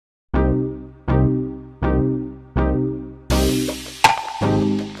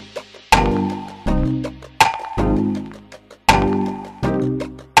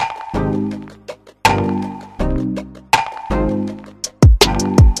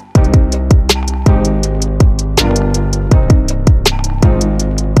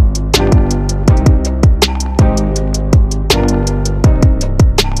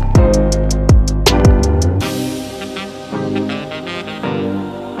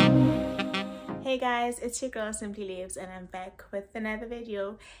Hey guys, it's your girl Simply Lebz and I'm back with another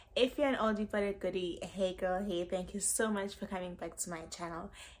video. If you're an oldie but a goodie, hey girl, hey, thank you so much for coming back to my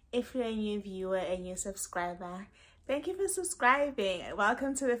channel. If you're a new viewer, a new subscriber, thank you for subscribing.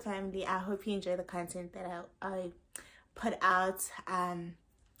 Welcome to the family. I hope you enjoy the content that I put out.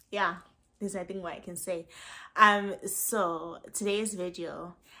 Yeah, there's nothing more I can say. So today's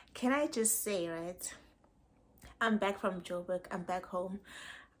video, can I just say, right, I'm back from Joburg. I'm back home.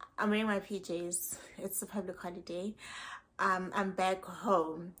 I'm wearing my PJs. It's a public holiday. I'm back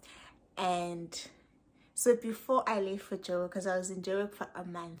home, and so before I left for Joburg, because I was in Joburg for a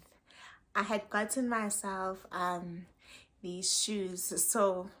month, I had gotten myself these shoes.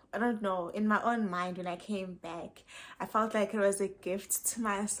 So I don't know, in my own mind, when I came back, I felt like it was a gift to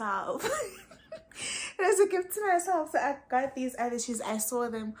myself. It was a gift to myself. So I got these other shoes. I saw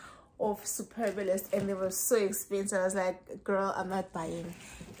them off Superbalist and they were so expensive. I was like, girl, I'm not buying.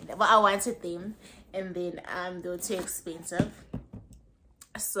 Well, I wanted them, and then they were too expensive.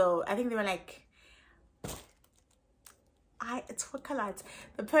 So I think they were like, it took a lot.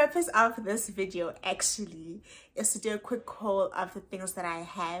 The purpose of this video actually is to do a quick haul of the things that I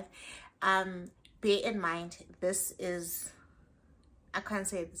have. Bear in mind, this is, I can't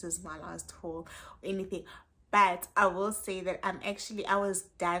say this is my last haul or anything, but I will say that I was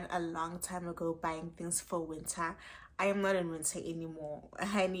done a long time ago buying things for winter. I am not in winter anymore,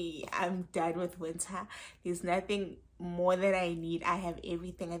 honey. I'm done with winter. There's nothing more that I need. I have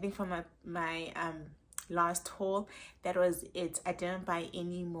everything. I think from my last haul, that was it. I didn't buy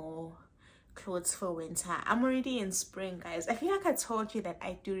any more clothes for winter. I'm already in spring, guys. I feel like I told you that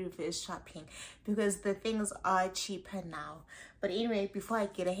I do reverse shopping because the things are cheaper now. But anyway, before I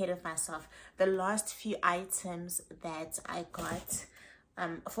get ahead of myself, the last few items that I got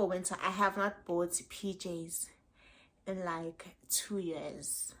for winter, I have not bought PJs in like 2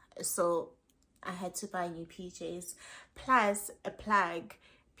 years. So I had to buy new PJs, plus a plug,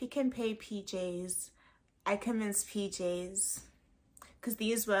 Pick and Pay PJs, Ackermans PJs, because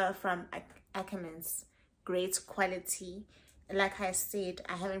these were from Ackermans, great quality. Like I said,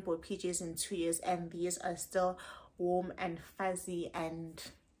 I haven't bought PJs in 2 years, and these are still warm and fuzzy and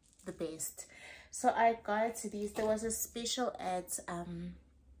the best. So I got these. There was a special at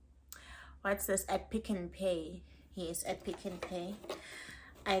what's this, at Pick and Pay. Yes, at Pick and Pay.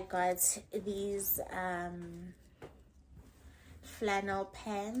 I got these flannel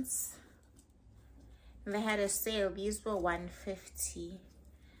pants. They had a sale. These were $150.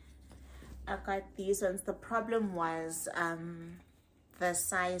 I got these ones. The problem was the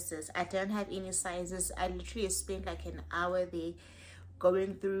sizes. I don't have any sizes. I literally spent like an hour there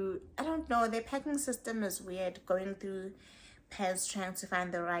going through, I don't know, their packing system is weird, going through pants trying to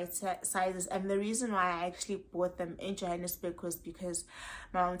find the right sizes. And the reason why I actually bought them in Johannesburg was because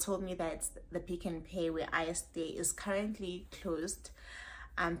my mom told me that the Pick and Pay where I stay is currently closed,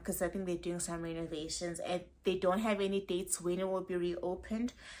 because I think they're doing some renovations and they don't have any dates when it will be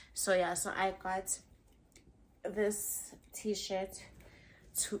reopened. So yeah, so I got this t-shirt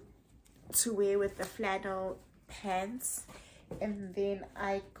to wear with the flannel pants, and then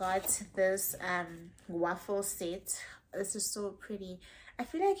I got this waffle set. This is so pretty. I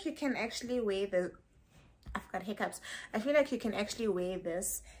feel like you can actually wear the, I've got hiccups. I feel like you can actually wear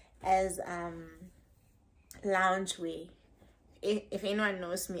this as loungewear. If anyone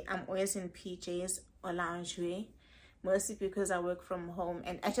knows me, I'm always in PJs or loungewear, mostly because I work from home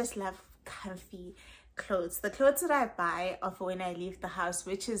and I just love comfy clothes. The clothes that I buy are for when I leave the house,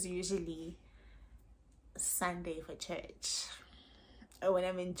 which is usually Sunday for church, or when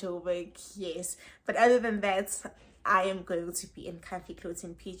I'm in Joburg, yes. But other than that, I am going to be in comfy clothes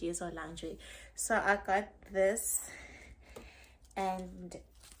in PJs or lingerie. So I got this, and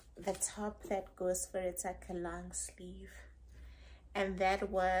the top that goes for it's like a long sleeve, and that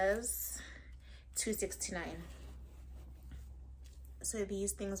was $269. So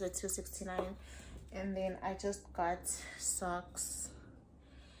these things were $269. And then I just got socks,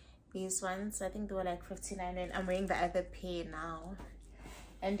 these ones. I think they were like $59, and I'm wearing the other pair now.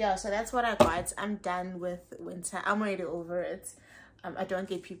 And yeah, so that's what I got. I'm done with winter. I'm already over it. I don't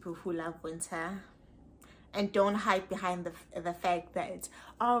get people who love winter and don't hide behind the fact that,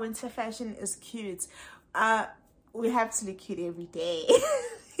 oh, winter fashion is cute. We have to look cute every day.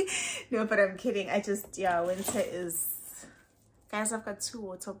 No, but I'm kidding. Yeah, winter is, guys, I've got 2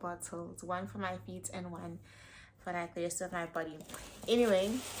 water bottles, one for my feet and one for like the rest of my body. Anyway,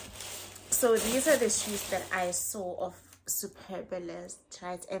 so these are the shoes that I saw of Superbalist,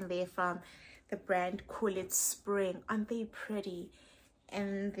 right? And they're from the brand Call It Spring. Aren't they pretty?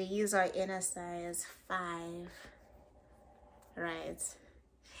 And these are in a size 5, right?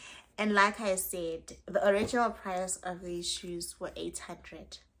 And like I said, the original price of these shoes were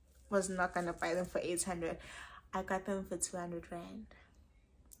 800. Was not gonna buy them for 800. I got them for 200 rand.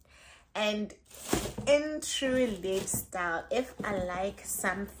 And in true Lebz style, if I like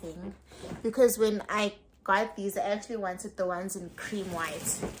something, because when I got these, I actually wanted the ones in cream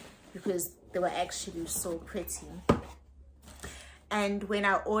white because they were actually so pretty. And when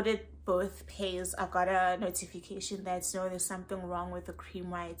I ordered both pairs, I got a notification that no, there's something wrong with the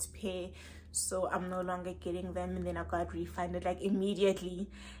cream white pair, so I'm no longer getting them. And then I got refunded like immediately,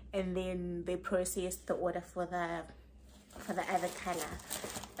 and then they processed the order for the other color,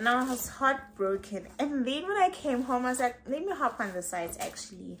 and I was heartbroken. And then when I came home, I was like, let me hop on the sites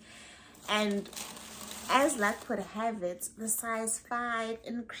actually, and as luck would have it, the size 5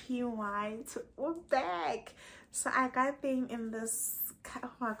 in cream white were back. So I got them in this,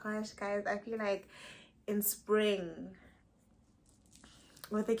 oh my gosh guys, I feel like in spring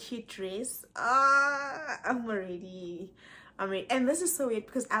with a cute dress. I'm ready. And this is so weird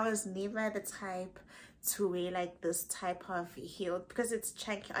because I was never the type to wear like this type of heel because it's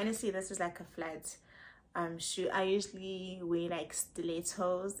chunky. Honestly, this is like a flat shoe. I usually wear like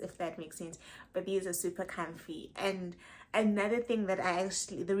stilettos, if that makes sense, but these are super comfy. And another thing that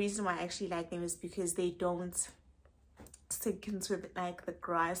the reason why I actually like them is because they don't sink into like the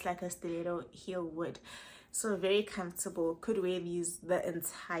grass like a stiletto heel would. So very comfortable, could wear these the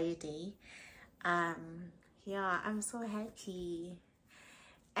entire day. Yeah, I'm so happy.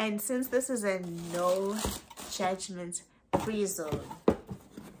 And since this is a no judgment free zone,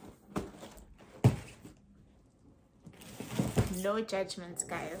 no judgment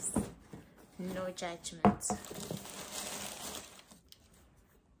guys, no judgment.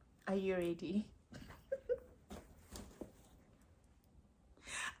 Are you ready?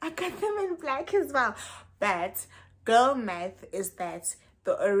 I got them in black as well, but girl math is that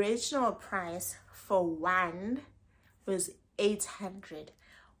the original price for one was 800.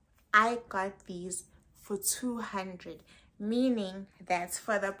 I got these for 200, meaning that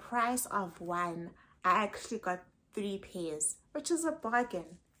for the price of one, I actually got 3 pairs, which is a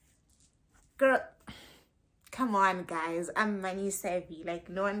bargain. Girl, come on guys, I'm money savvy, like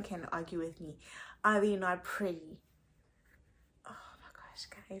no one can argue with me. Are they not pretty?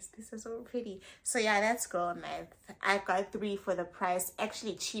 Guys, this is so pretty. So yeah, that's girl math. I got 3 for the price,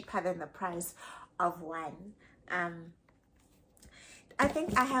 actually cheaper than the price of one. I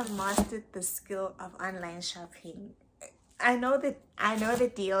think I have mastered the skill of online shopping. I know the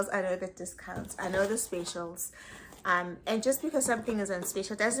deals, I know the discounts, I know the specials, and just because something is on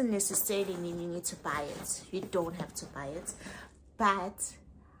special doesn't necessarily mean you need to buy it. You don't have to buy it. But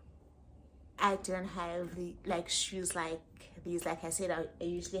I don't have like shoes like these. Like I said, I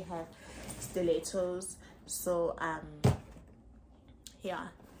usually have stilettos. So yeah,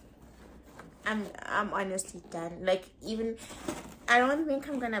 I'm honestly done. Like, even I don't think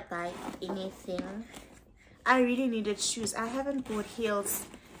I'm gonna buy anything. I really needed shoes. I haven't bought heels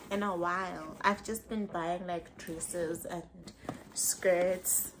in a while. I've just been buying like dresses and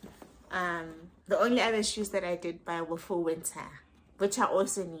skirts. The only other shoes that I did buy were for winter, which I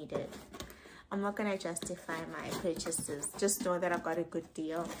also needed. I'm not gonna justify my purchases. Just know that I got a good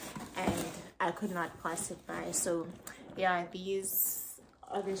deal and I could not pass it by. So yeah, these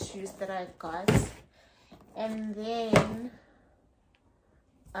are the shoes that I got. And then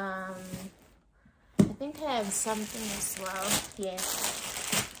I think I have something as well. Yes.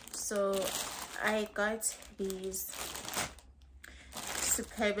 So I got these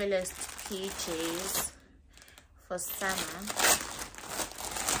Superbalist PJs for summer.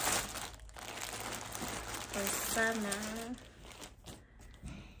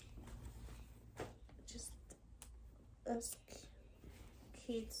 Just a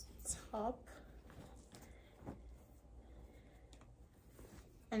cute top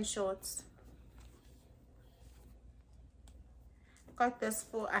and shorts. Got this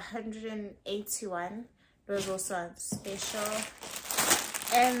for 181. It was also on special.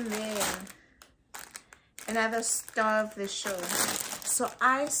 And then another star of the show. So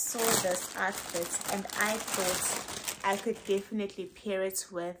I saw this outfit and I thought I could definitely pair it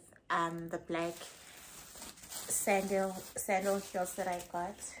with the black sandal heels that I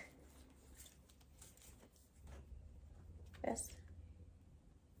got. Yes.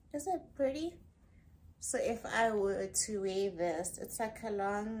 Is it pretty? So if I were to wear this, it's like a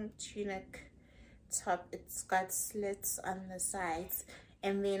long tunic top. It's got slits on the sides,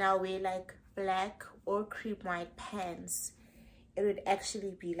 and then I'll wear like black or cream white pants. It would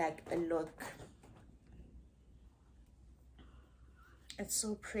actually be like a look. It's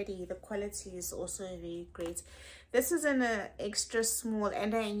so pretty. The quality is also very great. This is in an extra small,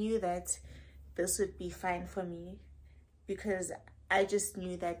 and I knew that this would be fine for me because I just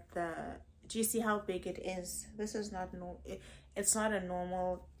knew that do you see how big it is? This is not it's not a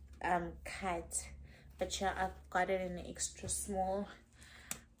normal cut, but yeah, I've got it in an extra small.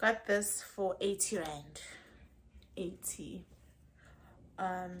 Got this for 80 rand. 80.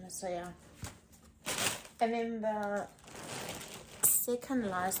 So yeah. And then the second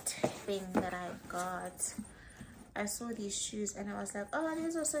last thing that I got, I saw these shoes and I was like, oh,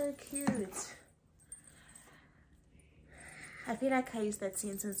 these are so cute. I feel like I use that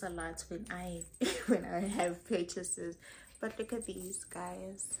sentence a lot when I have purchases. But look at these,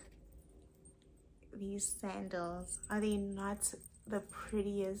 guys. These sandals. Are they not the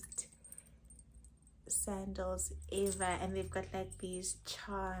prettiest sandals ever? And they've got like these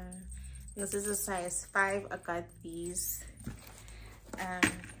charms. This is a size 5. I got these.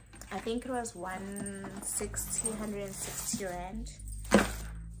 I think it was 160 rand.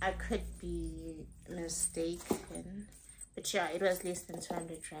 I could be mistaken, but yeah, it was less than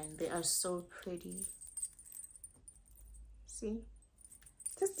 200 rand. They are so pretty. See,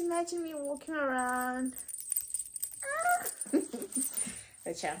 just imagine me walking around.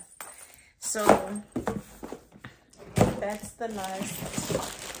 But yeah, so that's the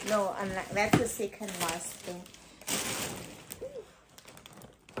last, no, that's the second last thing.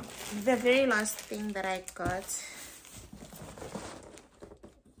 The very last thing that I got, if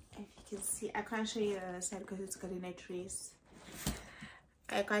you can see, I can't show you the other side because it's got in a trace.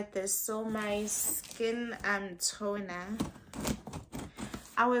 I got this. So my skin toner,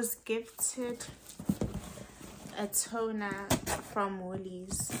 I was gifted a toner from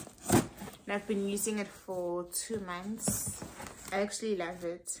Woolies and I've been using it for 2 months. I actually love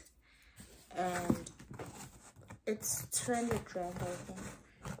it, and it's 200 rand, I think.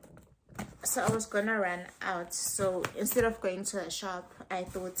 So I was gonna run out, so instead of going to a shop, I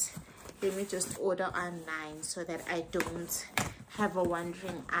thought, let me just order online so that I don't have a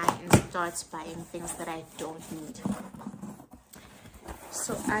wandering eye and start buying things that I don't need.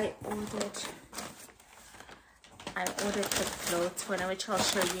 So I ordered the glow toner, which I'll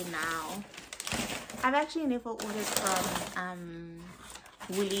show you now. I've actually never ordered from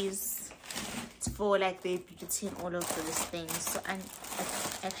Woolies for like their beauty and all of those things, so I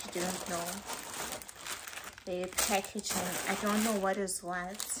actually didn't know their packaging. I don't know what is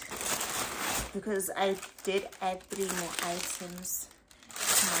what because I did add 3 more items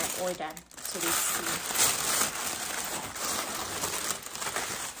to my order. So let's see.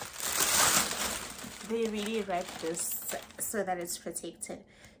 They really wrap this so that it's protected.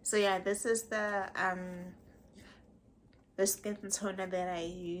 So yeah, this is the skin toner that I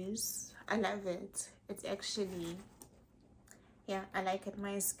use. I love it. It's actually, yeah, I like it.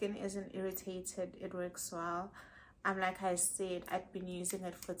 My skin isn't irritated. It works well. Like I said, I've been using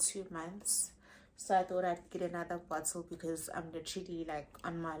it for 2 months, so I thought I'd get another bottle because I'm literally like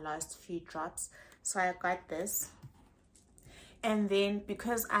on my last few drops. So I got this, and then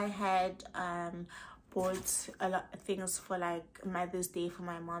because I had bought a lot of things for like Mother's Day for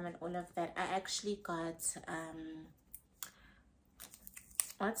my mom and all of that, I actually got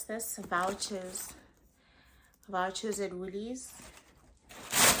what's this, vouchers at Woolies.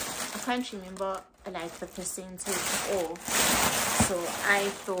 I can't remember like the percentage off, so I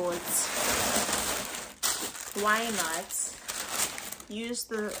thought, why not use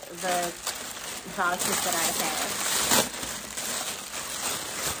the vouchers that I have.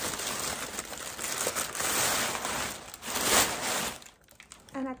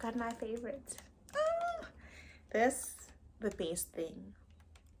 And I got my favorite. This, the best thing.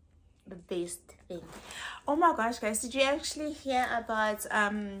 The best thing. Oh my gosh, guys, did you actually hear about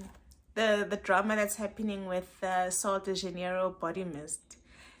the drama that's happening with Sol de Janeiro body mist?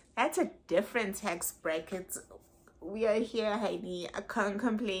 That's a different tax bracket. We are here, honey. I can't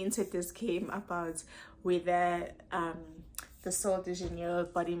complain till this came about whether the Sol de Janeiro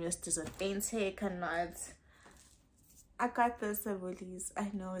body mist is authentic or not. I got this at Woolies.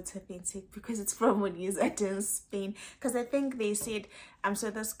 I know it's authentic because it's from Woolies. I didn't Spain because I think they said so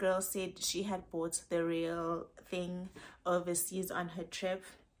this girl said she had bought the real thing overseas on her trip,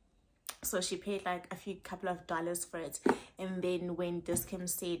 so she paid like a couple of dollars for it, and then when Discam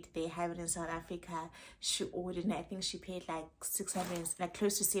said they have it in South Africa, she ordered it. I think she paid like 600, like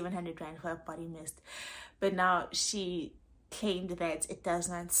close to 700 rand for a body mist, but now she claimed that it does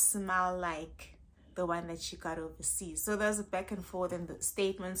not smell like the one that she got overseas. So there was a back and forth and the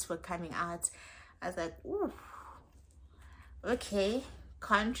statements were coming out. I was like, ooh, okay,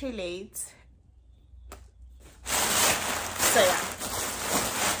 can't relate. So yeah,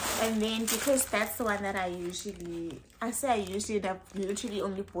 And then because that's the one that I usually I've literally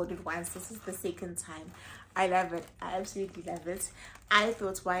only bought it once. This is the second time. I love it. I absolutely love it. I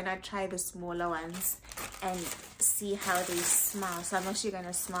thought, why not try the smaller ones and see how they smell. So I'm actually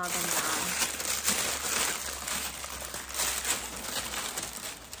gonna smell them now.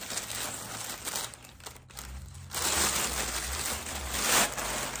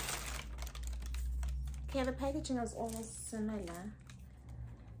 Okay, the packaging is almost similar.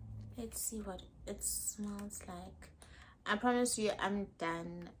 Let's see what it smells like. I promise you I'm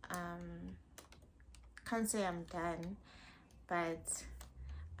done. Can't say I'm done, but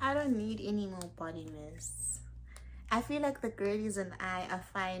I don't need any more body mists. I feel like the girlies and I are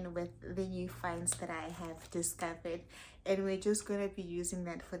fine with the new finds that I have discovered, and we're just gonna be using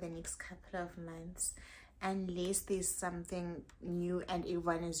that for the next couple of months unless there's something new and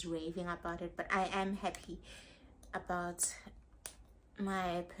everyone is raving about it. But I am happy about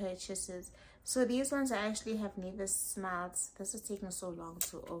my purchases. So these ones I actually have never smelled. This is taking so long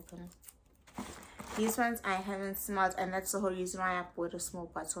to open. These ones I haven't smelled, and that's the whole reason why I bought a small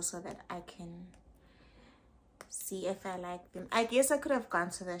bottle, so that I can see if I like them. I guess I could have gone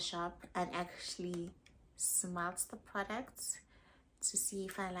to the shop and actually smelled the products to see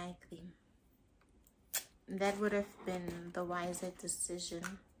if I like them. That would have been the wiser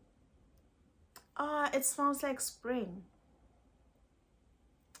decision. Oh, it smells like spring.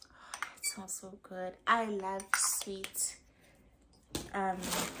 It smells so good. I love sweet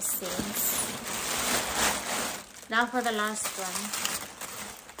scents. Now for the last one.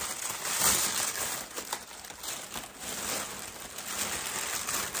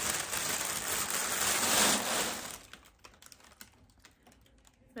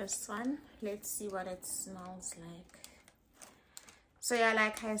 This one, let's see what it smells like. So yeah,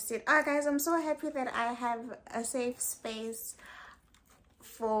 like I said, guys, I'm so happy that I have a safe space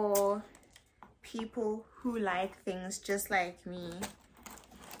for people who like things just like me,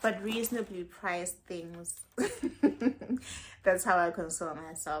 but reasonably priced things. That's how I console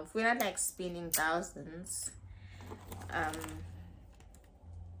myself. We're not like spending thousands.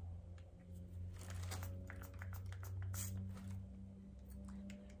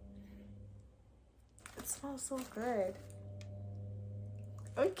 It smells so good.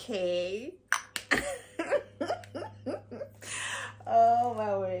 Okay. Oh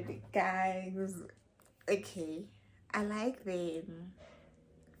my word, guys. Okay, I like them.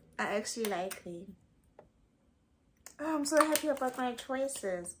 I actually like them. Oh, I'm so happy about my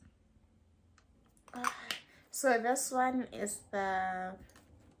choices. So this one is the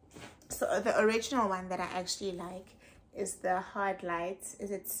original one that I actually like is the Hard Light.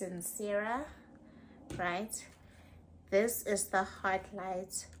 Is it Sincera, right? This is the Hard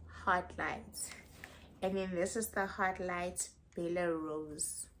Light, and then this is the Hard Light Bella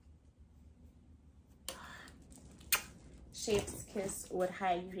Rose. Chef's Kiss would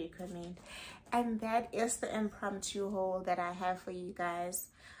highly recommend. And that is the impromptu haul that I have for you guys.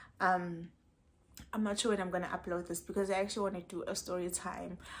 I'm not sure when I'm gonna upload this because I actually want to do a story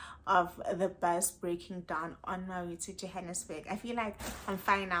time of the bus breaking down on my way to Johannesburg. I feel like I'm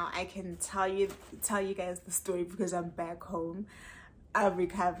fine now. I can tell you guys the story because I'm back home. I've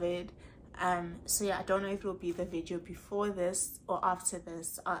recovered. So yeah, I don't know if it will be the video before this or after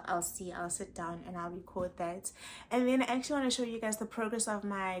this. I'll see. I'll sit down and I'll record that. And then I actually want to show you guys the progress of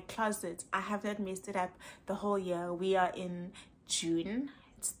my closet. I have not messed it up the whole year. We are in June.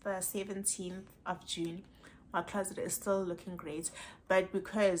 It's the 17th of June. My closet is still looking great, but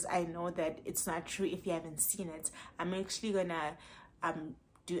because I know that it's not true if you haven't seen it, I'm actually gonna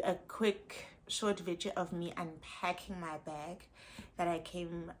do a quick short video of me unpacking my bag that I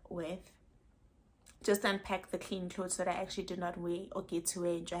came with. Just unpack the clean clothes that I actually did not wear or get to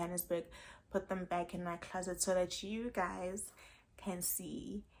wear in Johannesburg, put them back in my closet so that you guys can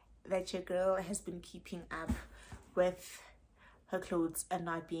see that your girl has been keeping up with her clothes and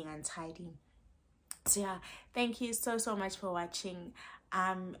not being untidy. So yeah, thank you so much for watching.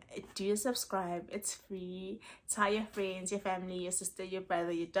 Do subscribe, it's free. Tell your friends, your family, your sister, your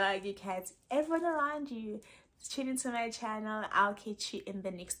brother, your dog, your cats, everyone around you. Tune into my channel. I'll catch you in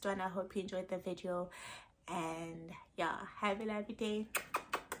the next one. I hope you enjoyed the video, and yeah, have a lovely day.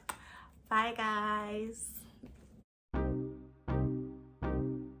 Bye guys.